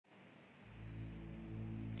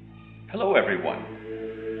Hello, everyone.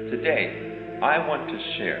 Today, I want to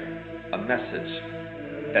share a message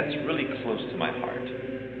that's really close to my heart.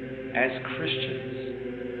 As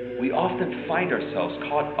Christians, we often find ourselves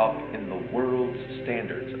caught up in the world's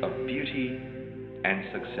standards of beauty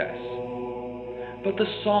and success. But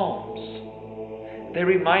the Psalms, they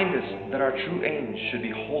remind us that our true aim should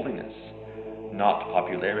be holiness, not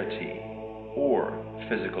popularity or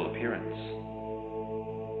physical appearance.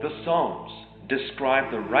 The Psalms describe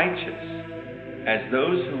the righteous as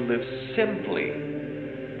those who live simply,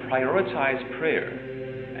 prioritize prayer,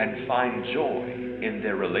 and find joy in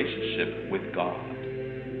their relationship with God.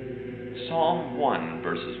 Psalm 1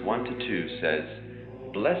 verses 1 to 2 says,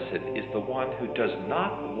 "Blessed is the one who does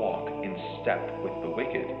not walk in step with the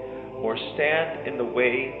wicked, or stand in the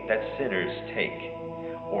way that sinners take,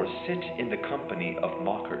 or sit in the company of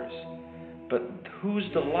mockers, but whose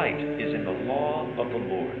delight is in the law of the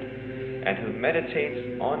Lord, and who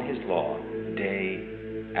meditates on his law day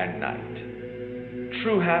and night."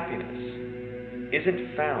 True happiness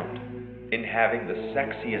isn't found in having the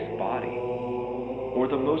sexiest body or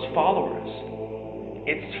the most followers.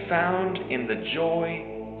 It's found in the joy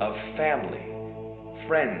of family,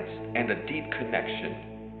 friends, and a deep connection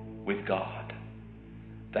with God.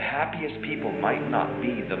 The happiest people might not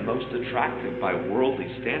be the most attractive by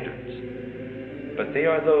worldly standards, but they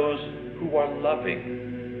are those who are loving,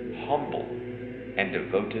 humble, and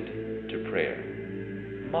devoted to prayer.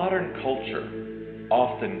 Modern culture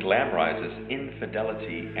often glamorizes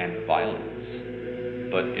infidelity and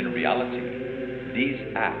violence, but in reality, these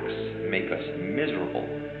acts make us miserable.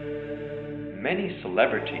 Many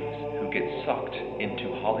celebrities who get sucked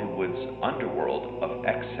into Hollywood's underworld of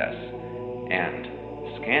excess and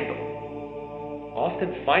scandal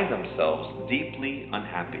often find themselves deeply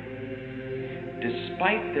unhappy.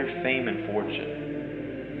 Despite their fame and fortune,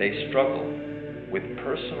 they struggle with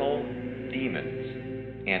personal demons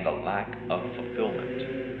and a lack of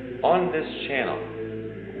fulfillment. On this channel,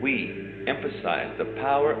 we emphasize the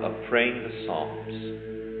power of praying the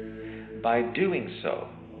Psalms. By doing so,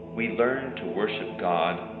 we learn to worship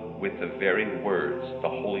God with the very words the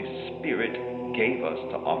Holy Spirit gave us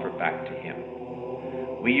to offer back to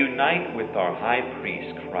Him. We unite with our High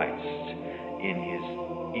Priest Christ in His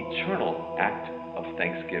eternal act of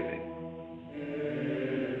thanksgiving.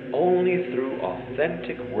 Only through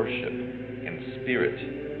authentic worship in spirit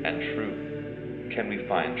and truth can we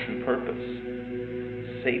find true purpose.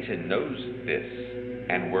 Satan knows this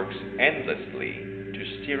and works endlessly to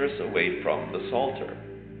steer us away from the Psalter.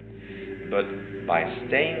 But by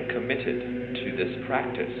staying committed to this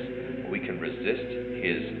practice, we can resist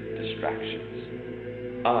his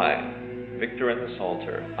distractions. I, Victor and the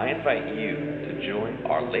Psalter, I invite you to join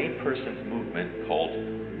our layperson's movement called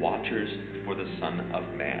Watchers for the Son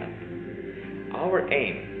of Man. Our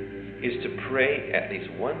aim is to pray at least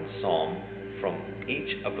one psalm from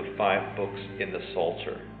each of the 5 books in the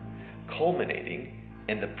Psalter, culminating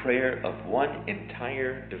in the prayer of one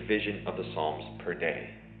entire division of the Psalms per day,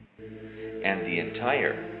 and the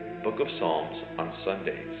entire book of Psalms on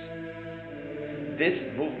Sundays. This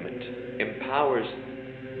movement empowers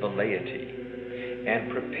the laity and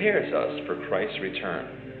prepares us for Christ's return.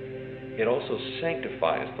 It also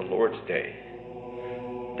sanctifies the Lord's Day.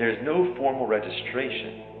 There's no formal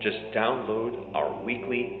registration. Just download our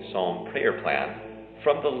weekly Psalm prayer plan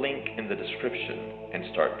from the link in the description and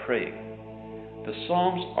start praying. The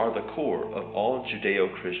Psalms are the core of all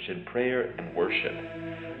Judeo-Christian prayer and worship.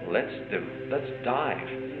 Let's dive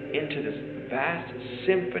into this vast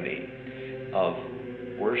symphony of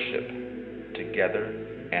worship together,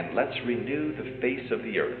 and let's renew the face of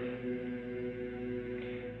the earth.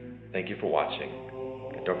 Thank you for watching,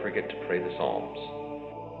 and don't forget to pray the Psalms.